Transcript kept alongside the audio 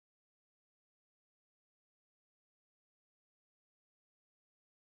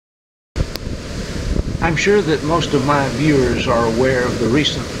I'm sure that most of my viewers are aware of the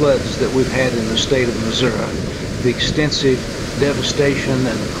recent floods that we've had in the state of Missouri, the extensive devastation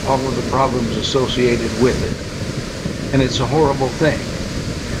and all of the problems associated with it. And it's a horrible thing.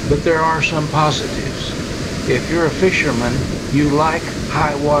 But there are some positives. If you're a fisherman, you like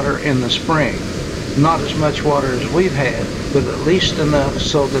high water in the spring. Not as much water as we've had, but at least enough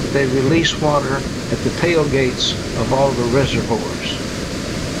so that they release water at the tailgates of all the reservoirs.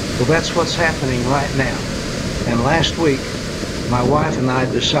 Well, that's what's happening right now. And last week, my wife and I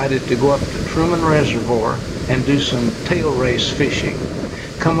decided to go up to Truman Reservoir and do some tailrace fishing.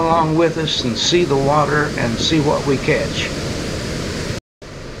 Come along with us and see the water and see what we catch.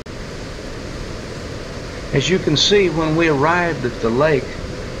 As you can see, when we arrived at the lake,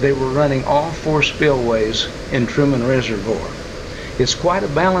 they were running all 4 spillways in Truman Reservoir. It's quite a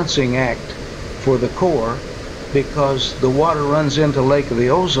balancing act for the Corps because the water runs into Lake of the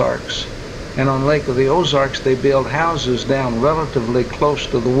Ozarks, and on Lake of the Ozarks they build houses down relatively close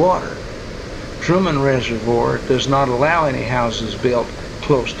to the water. Truman Reservoir does not allow any houses built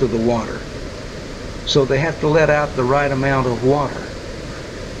close to the water, so they have to let out the right amount of water.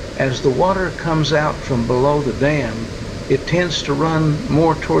 As the water comes out from below the dam, it tends to run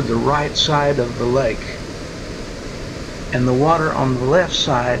more toward the right side of the lake, and the water on the left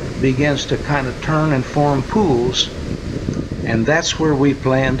side begins to kind of turn and form pools, and that's where we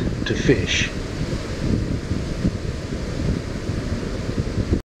planned to fish.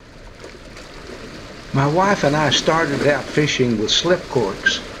 My wife and I started out fishing with slip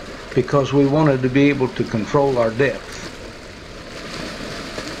corks because we wanted to be able to control our depth.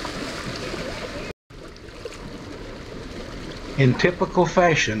 In typical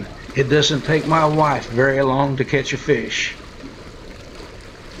fashion, it doesn't take my wife very long to catch a fish.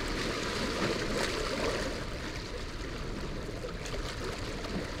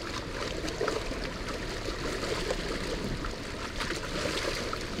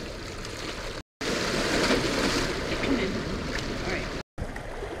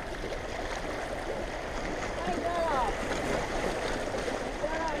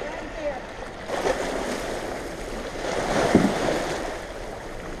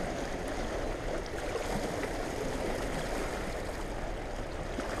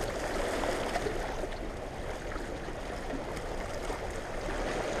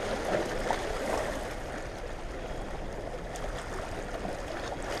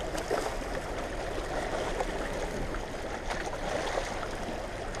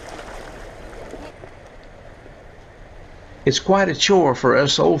 It's quite a chore for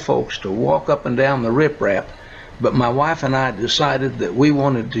us old folks to walk up and down the riprap, but my wife and I decided that we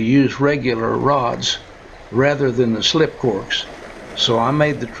wanted to use regular rods rather than the slip corks, so I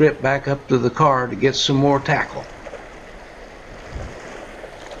made the trip back up to the car to get some more tackle.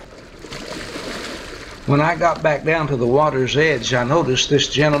 When I got back down to the water's edge, I noticed this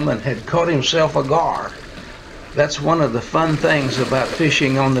gentleman had caught himself a gar. That's one of the fun things about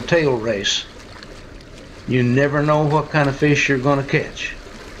fishing on the Tailrace. You never know what kind of fish you're going to catch.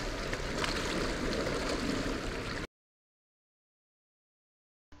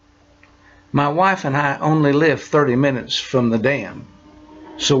 My wife and I only live 30 minutes from the dam,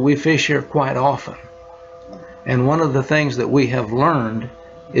 so we fish here quite often. And one of the things that we have learned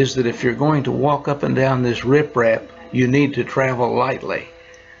is that if you're going to walk up and down this riprap, you need to travel lightly.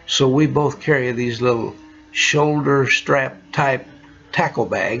 So we both carry these little shoulder strap type tackle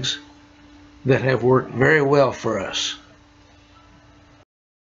bags that have worked very well for us.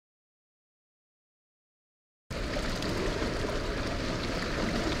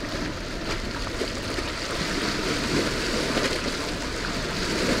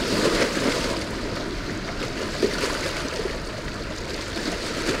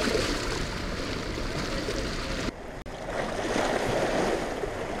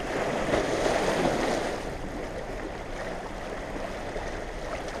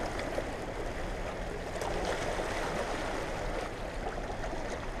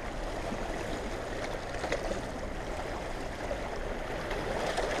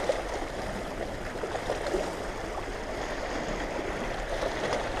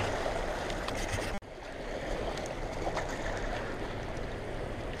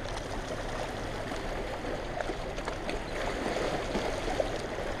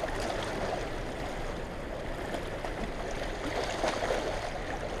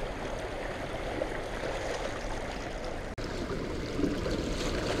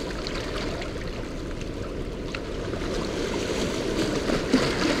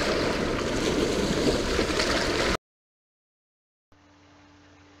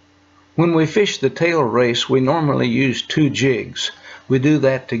 When we fish the tail race, we normally use 2 jigs. We do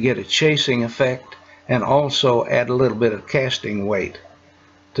that to get a chasing effect and also add a little bit of casting weight.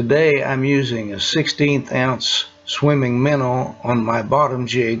 Today I'm using a 1/16 ounce swimming minnow on my bottom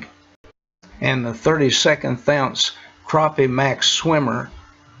jig and the 32nd ounce Crappie Max swimmer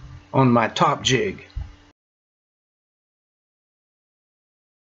on my top jig.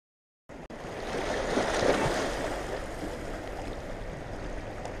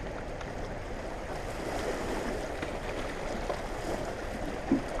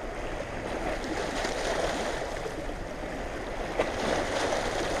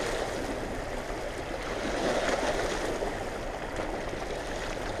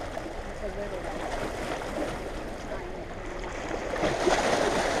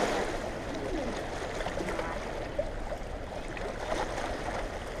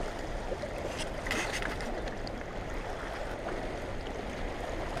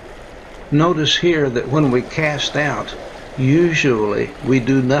 Notice here that when we cast out, usually we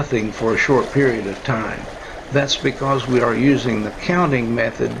do nothing for a short period of time. That's because we are using the counting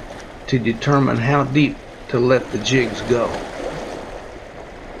method to determine how deep to let the jigs go.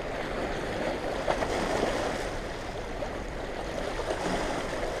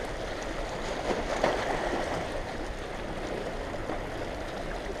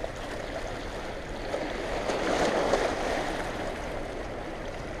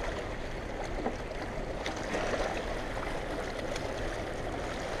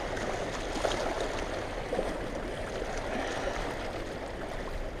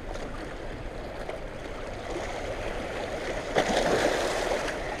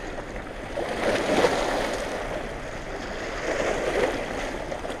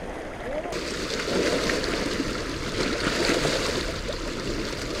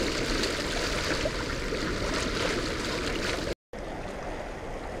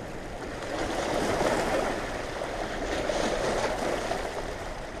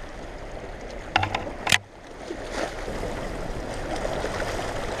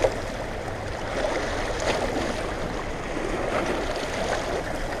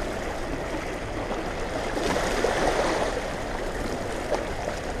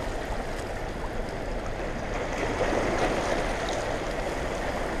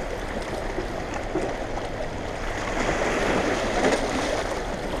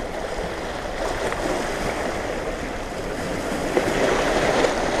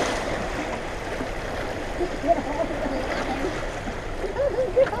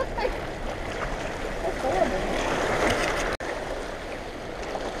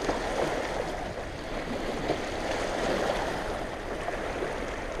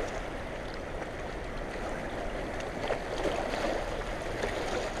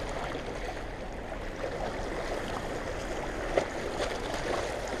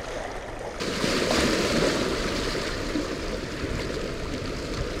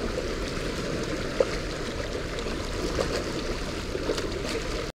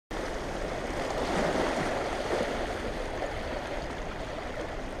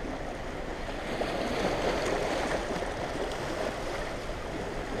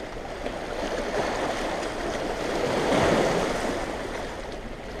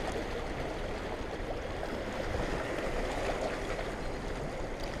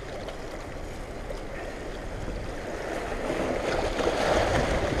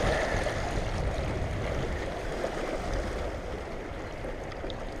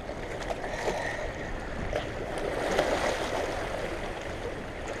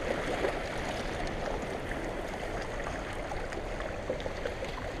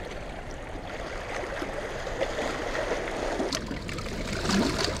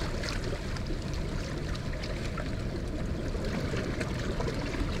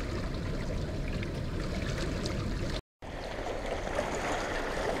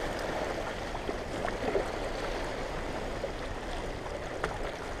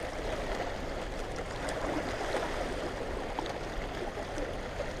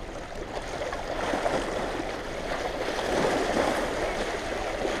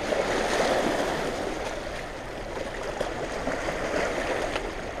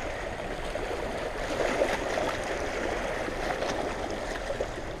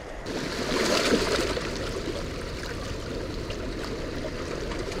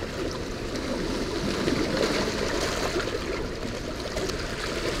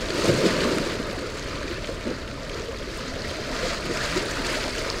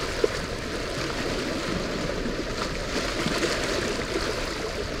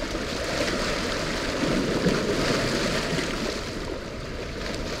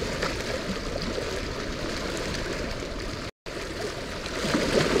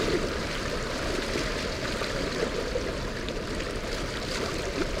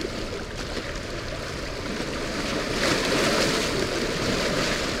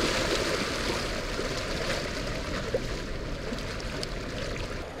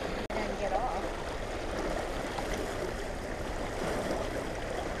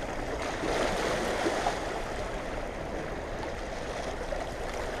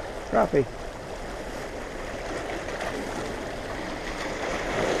 Crappie.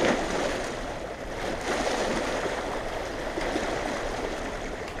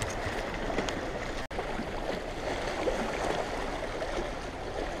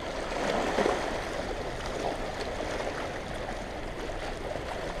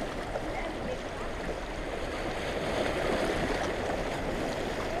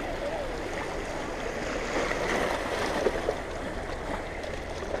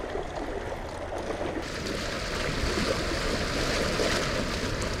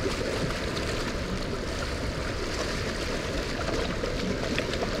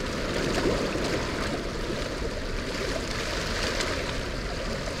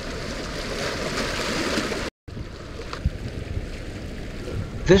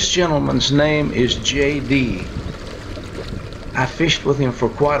 This gentleman's name is J.D. I fished with him for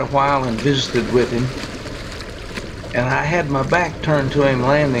quite a while and visited with him. And I had my back turned to him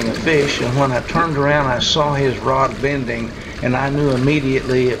landing a fish, and when I turned around I saw his rod bending, and I knew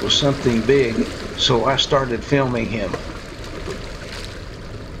immediately it was something big, so I started filming him.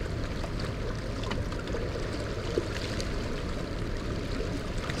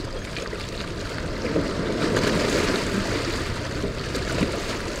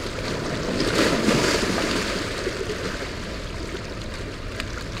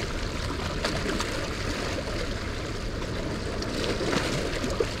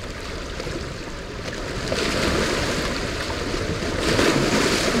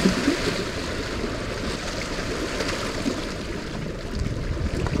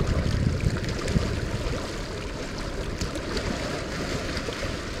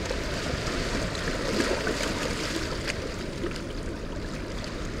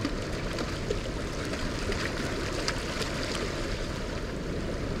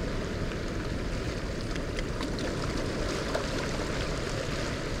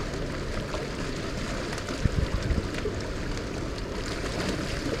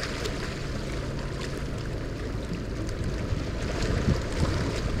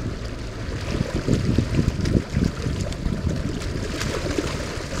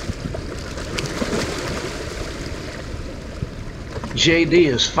 JD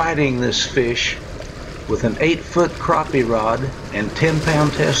is fighting this fish with an 8-foot crappie rod and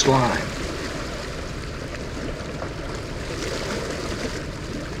 10-pound test line.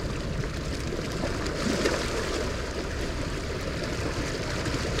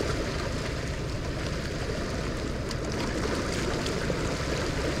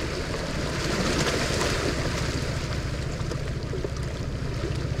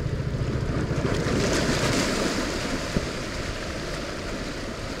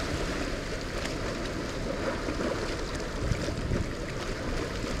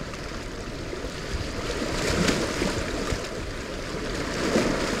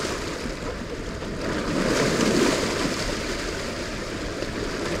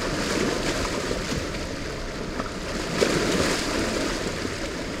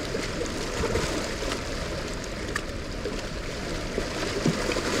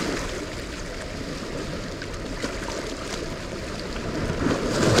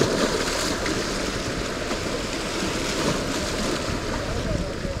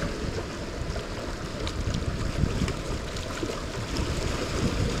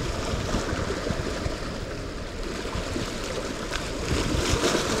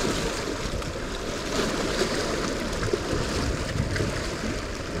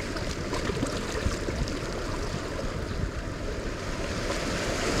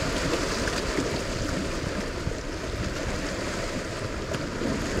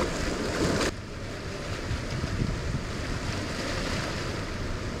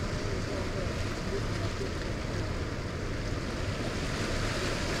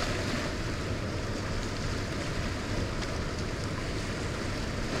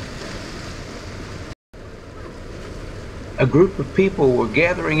 A group of people were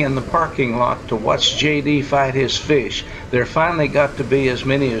gathering in the parking lot to watch JD fight his fish. There finally got to be as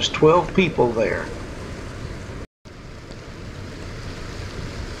many as 12 people there.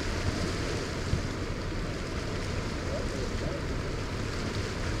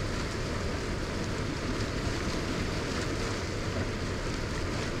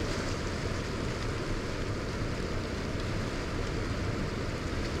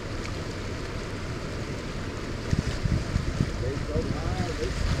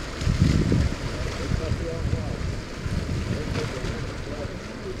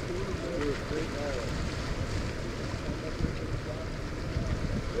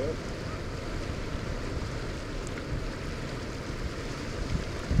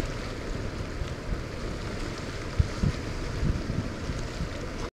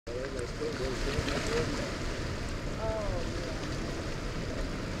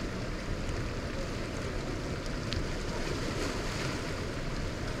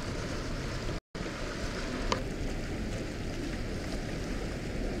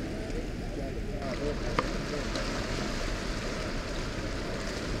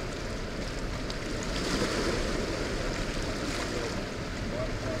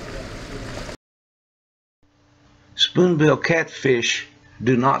 Spoonbill catfish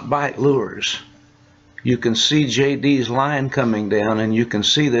do not bite lures. You can see JD's line coming down, and you can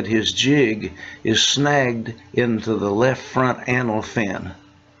see that his jig is snagged into the left front anal fin.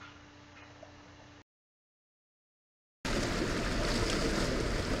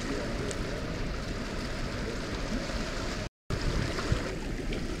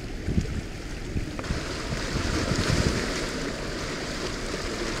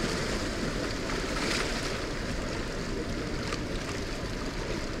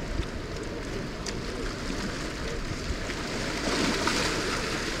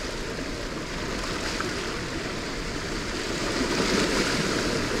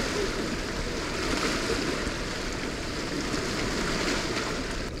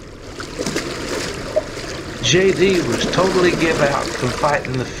 JD was totally give out from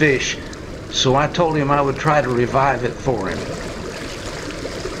fighting the fish, so I told him I would try to revive it for him.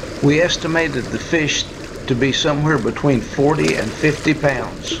 We estimated the fish to be somewhere between 40 and 50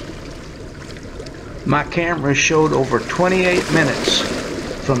 pounds. My camera showed over 28 minutes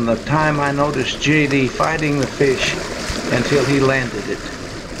from the time I noticed JD fighting the fish until he landed it.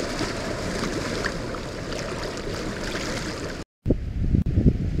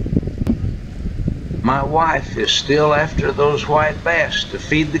 My wife is still after those white bass to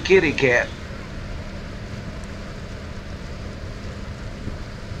feed the kitty cat.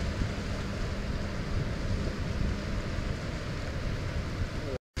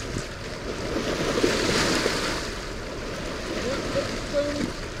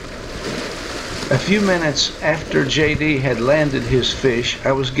 A few minutes after JD had landed his fish,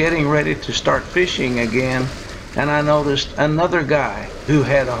 I was getting ready to start fishing again, and I noticed another guy who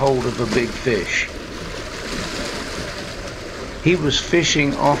had a hold of a big fish. He was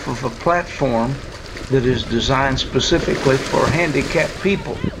fishing off of a platform that is designed specifically for handicapped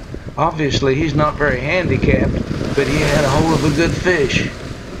people. Obviously, he's not very handicapped, but he had a hold of a good fish.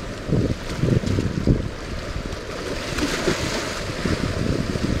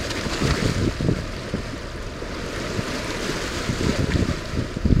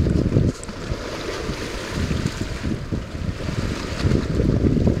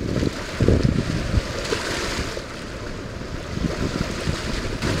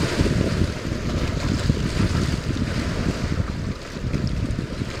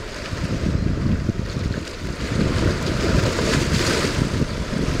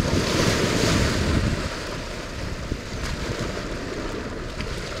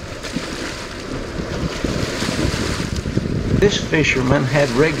 This fisherman had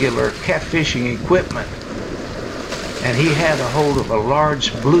regular catfishing equipment, and he had a hold of a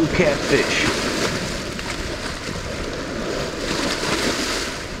large blue catfish.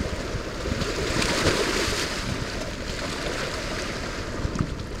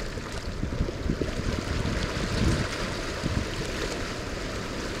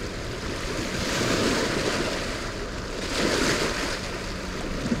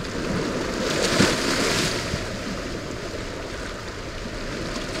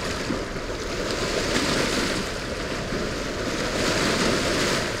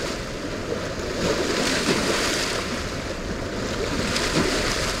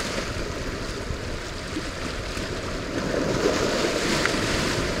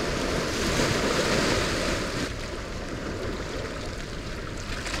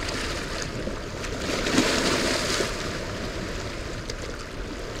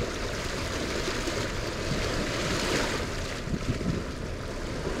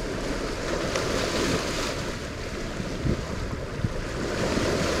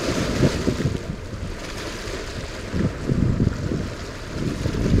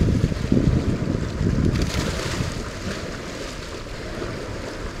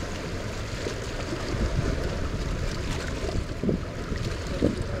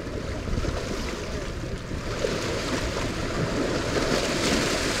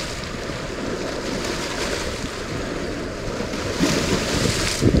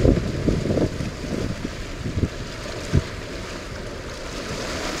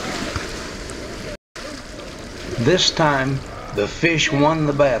 This time, the fish won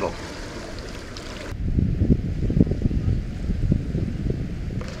the battle.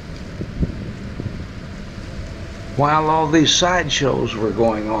 While all these sideshows were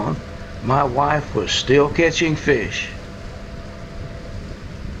going on, my wife was still catching fish.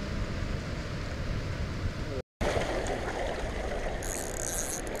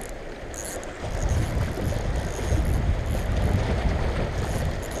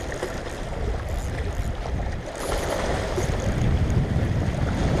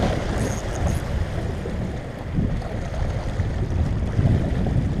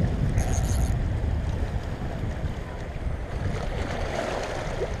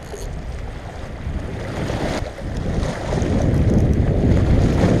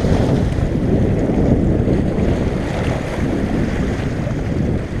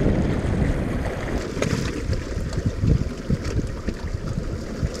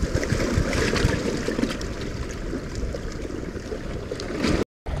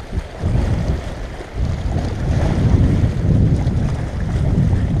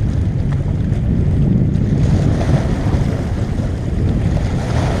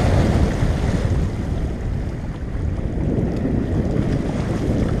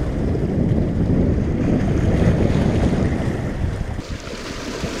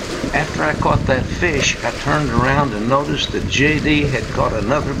 after I caught that fish, I turned around and noticed that JD had caught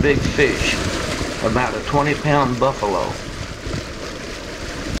another big fish, about a 20-pound buffalo.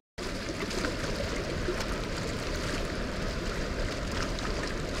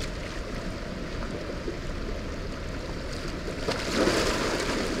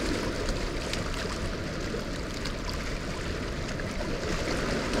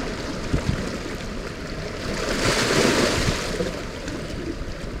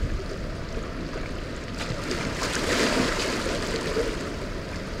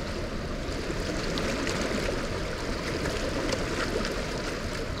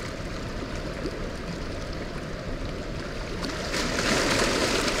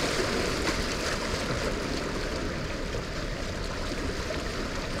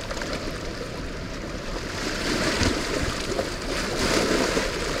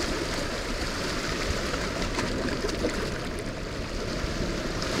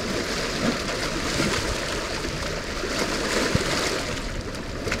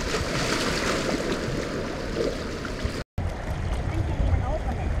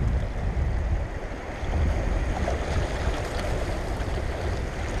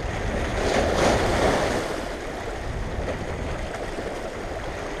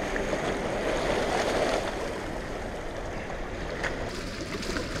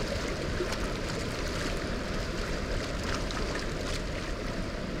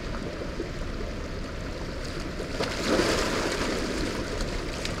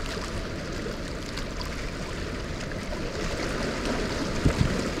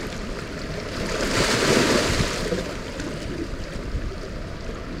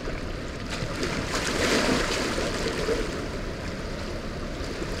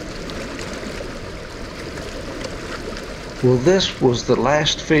 Well, this was the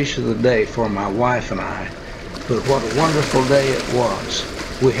last fish of the day for my wife and I, but what a wonderful day it was.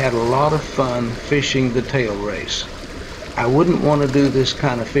 We had a lot of fun fishing the tail race. I wouldn't want to do this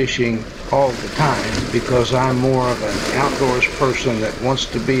kind of fishing all the time because I'm more of an outdoors person that wants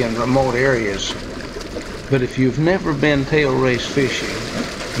to be in remote areas. But if you've never been tail race fishing,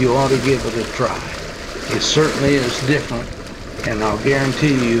 you ought to give it a try. It certainly is different, and I'll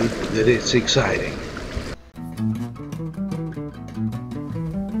guarantee you that it's exciting.